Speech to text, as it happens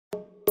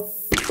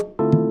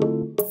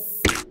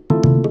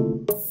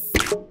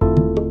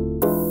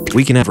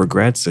We can have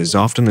regrets as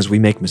often as we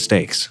make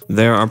mistakes.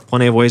 There are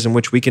plenty of ways in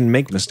which we can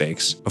make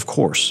mistakes, of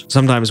course.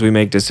 Sometimes we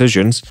make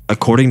decisions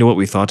according to what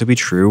we thought to be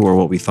true or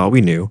what we thought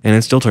we knew, and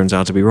it still turns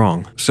out to be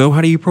wrong. So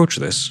how do you approach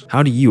this?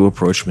 How do you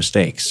approach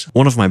mistakes?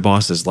 One of my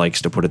bosses likes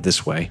to put it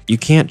this way: you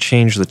can't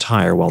change the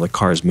tire while the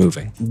car is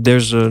moving.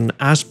 There's an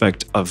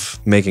aspect of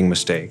making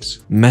mistakes,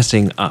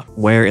 messing up,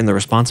 where in the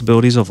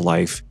responsibilities of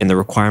life, in the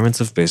requirements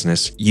of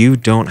business, you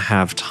don't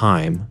have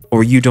time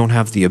or you don't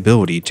have the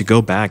ability to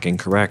go back and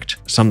correct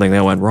something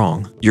that went wrong.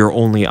 Your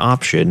only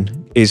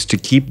option is to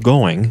keep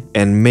going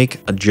and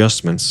make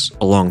adjustments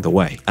along the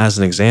way. As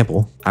an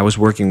example, I was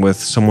working with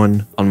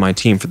someone on my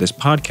team for this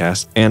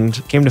podcast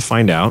and came to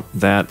find out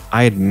that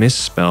I had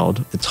misspelled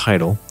the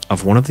title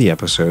of one of the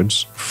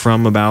episodes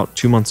from about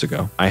 2 months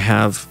ago. I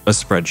have a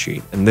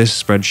spreadsheet, and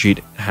this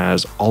spreadsheet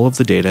has all of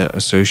the data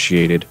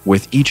associated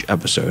with each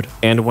episode.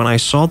 And when I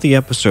saw the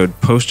episode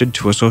posted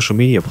to a social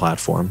media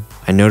platform,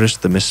 I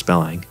noticed the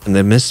misspelling. And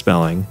the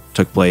misspelling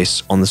took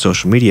place on the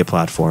social media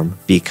platform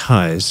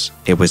because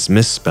it was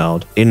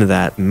misspelled in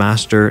that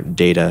master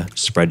data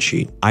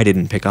spreadsheet. I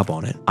didn't pick up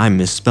on it. I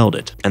misspelled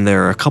it. And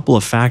there are a couple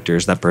of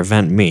factors that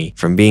prevent me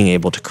from being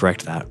able to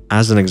correct that.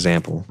 As an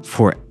example,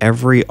 for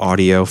every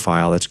audio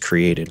file that's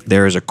created,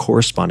 there is a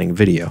corresponding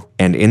video.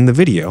 And in the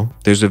video,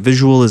 there's a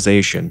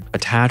visualization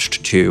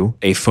attached to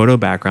a photo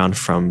background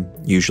from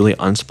usually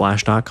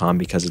unsplash.com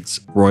because it's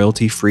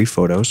royalty-free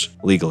photos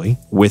legally,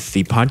 with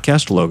the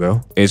podcast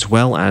logo as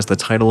well as the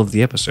title of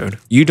the episode.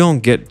 You don't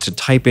get to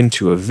type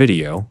into a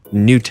video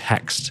new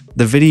text.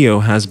 The video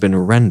has been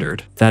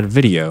rendered. That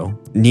video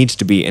needs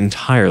to be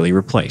entirely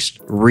replaced,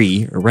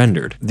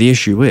 re-rendered. The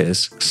issue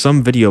is,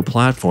 some video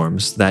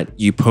platforms that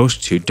you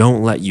post to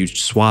don't let you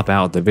swap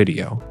out the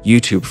video.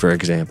 YouTube, for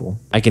example.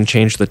 I can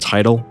change the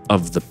title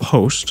of the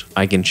post,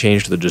 I can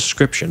change the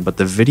description, but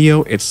the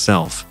video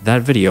itself,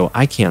 that video,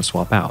 I can't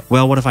swap out.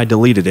 Well, what if I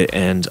deleted it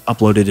and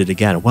uploaded it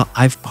again? Well,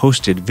 I've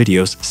posted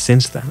videos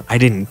since then. I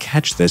didn't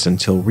catch this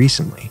until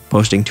recently,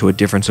 posting to a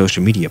different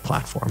social media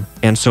platform.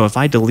 And so if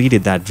I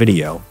deleted that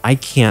video, I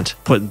can't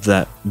put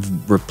the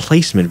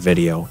replacement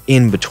video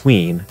in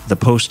between the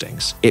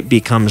postings. It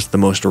becomes the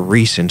most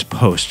recent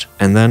post,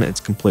 and then it's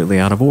completely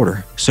out of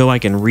order. So I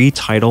can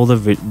retitle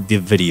the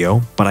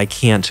video, but I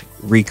can't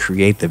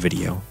recreate the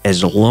video.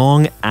 As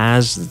long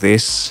as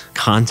this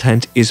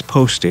content is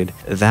posted,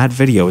 that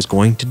video is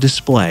going to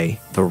display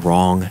the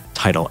wrong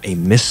title, a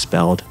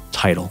misspelled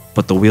title.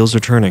 But the wheels are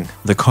turning,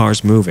 the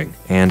car's moving,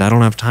 and I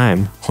don't have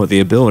time or the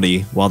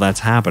ability while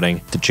that's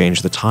happening to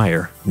change the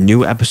tire.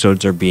 New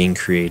episodes are being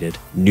created,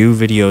 new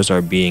videos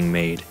are being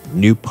made,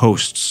 new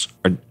posts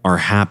are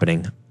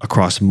happening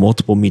across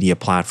multiple media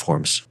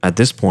platforms. At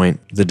this point,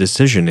 the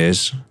decision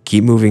is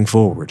keep moving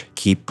forward,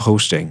 keep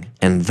posting,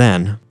 and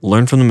then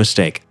learn from the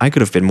mistake. I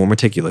could have been more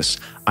meticulous.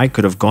 I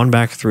could have gone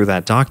back through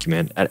that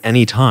document at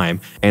any time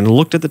and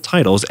looked at the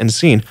titles and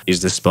seen,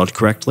 is this spelled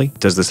correctly?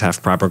 Does this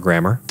have proper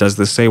grammar? Does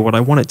this say what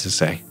I want it to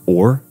say?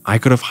 Or I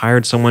could have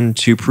hired someone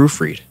to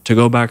proofread, to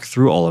go back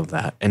through all of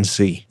that and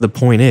see. The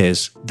point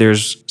is,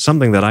 there's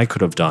something that I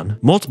could have done,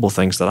 multiple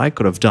things that I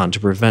could have done to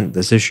prevent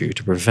this issue,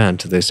 to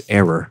prevent this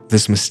error,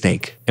 this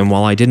mistake. And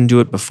while I didn't do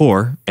it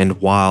before,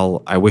 and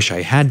while I wish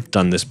I had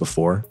done this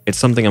before, it's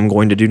something I'm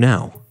going to do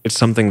now. It's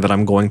something that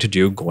I'm going to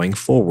do going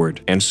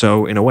forward. And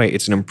so, in a way,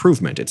 it's an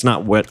improvement. It's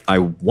not what I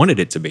wanted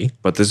it to be,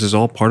 but this is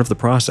all part of the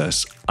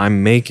process.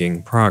 I'm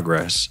making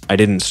progress. I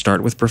didn't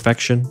start with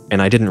perfection,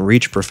 and I didn't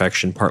reach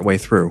perfection partway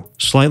through.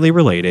 Slightly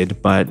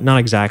related, but not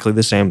exactly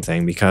the same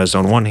thing, because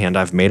on one hand,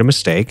 I've made a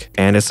mistake,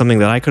 and it's something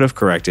that I could have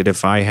corrected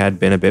if I had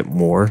been a bit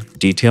more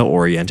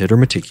detail-oriented or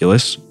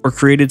meticulous, or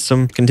created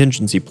some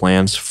contingency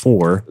plans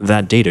for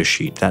that data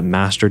sheet, that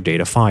master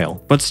data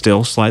file. But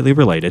still, slightly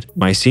related.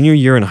 My senior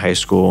year in high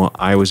school,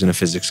 I was in a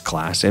physics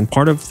class, and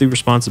part of the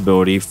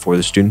responsibility for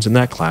the students in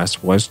that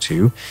class was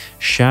to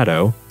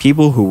shadow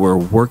people who were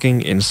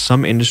working in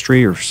some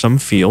industry or some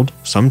field,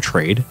 some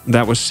trade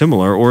that was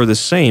similar or the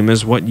same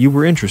as what you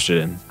were interested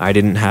in. I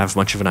didn't have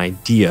much of an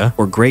idea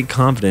or great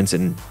confidence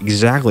in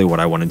exactly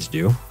what I wanted to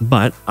do,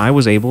 but I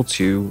was able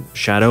to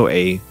shadow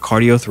a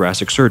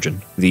cardiothoracic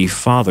surgeon, the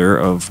father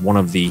of one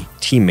of the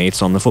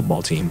teammates on the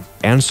football team.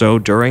 And so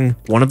during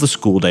one of the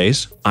school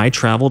days, I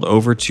traveled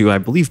over to, I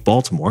believe,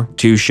 Baltimore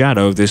to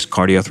shadow this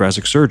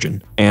cardiothoracic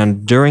surgeon.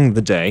 And during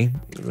the day,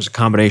 it was a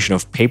combination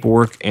of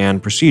paperwork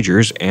and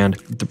procedures, and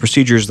the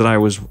procedures that I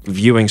was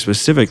viewing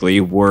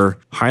specifically were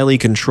highly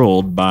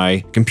controlled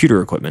by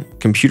computer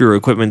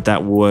equipment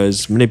that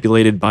was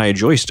manipulated by a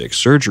joystick,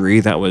 surgery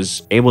that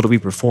was able to be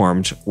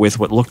performed with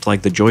what looked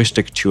like the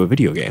joystick to a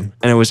video game.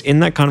 And it was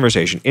in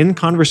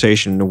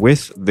conversation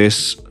with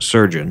this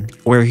surgeon,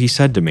 where he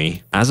said to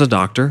me, as a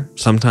doctor,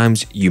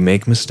 sometimes you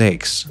make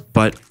mistakes,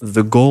 but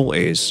the goal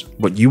is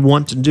what you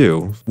want to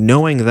do,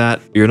 knowing that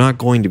you're not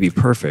going to be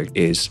perfect,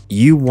 is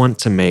you want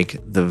to make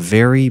the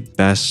very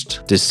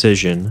best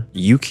decision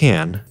you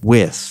can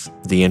with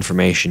the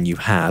information you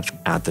have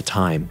at the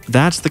time.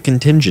 That's the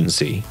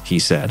contingency, he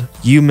said.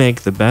 You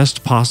make the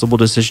best possible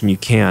decision you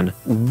can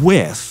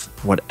with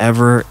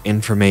whatever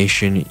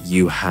information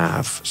you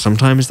have.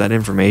 Sometimes that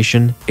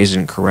information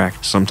isn't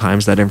correct.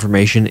 Sometimes that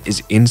information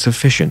is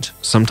insufficient.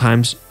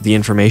 Sometimes the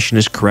information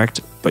is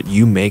correct, but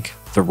you make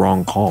the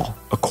wrong call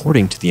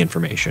according to the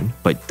information,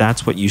 but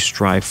that's what you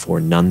strive for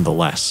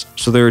nonetheless.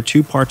 So there are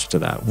two parts to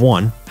that.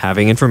 One,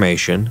 having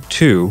information.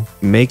 Two,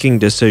 making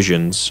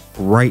decisions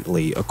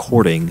rightly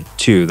according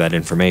to that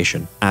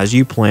information. As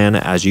you plan,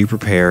 as you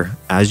prepare,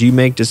 as you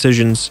make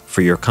decisions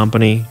for your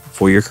company,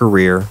 for your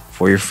career,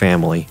 for your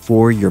family,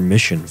 for your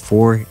mission,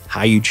 for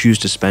how you choose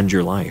to spend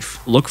your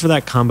life, look for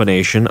that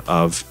combination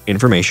of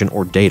information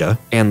or data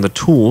and the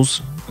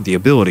tools, the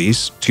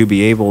abilities to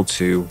be able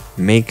to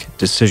make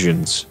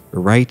decisions,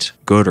 right,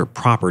 good, or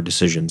proper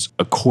decisions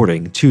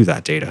according to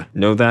that data.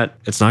 Know that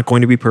it's not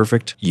going to be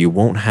perfect. You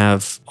won't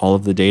have all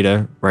of the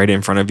data right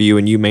in front of you,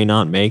 and you may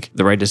not make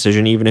the right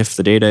decision even if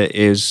the data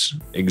is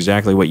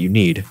exactly what you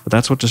need. But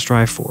that's what to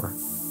strive for.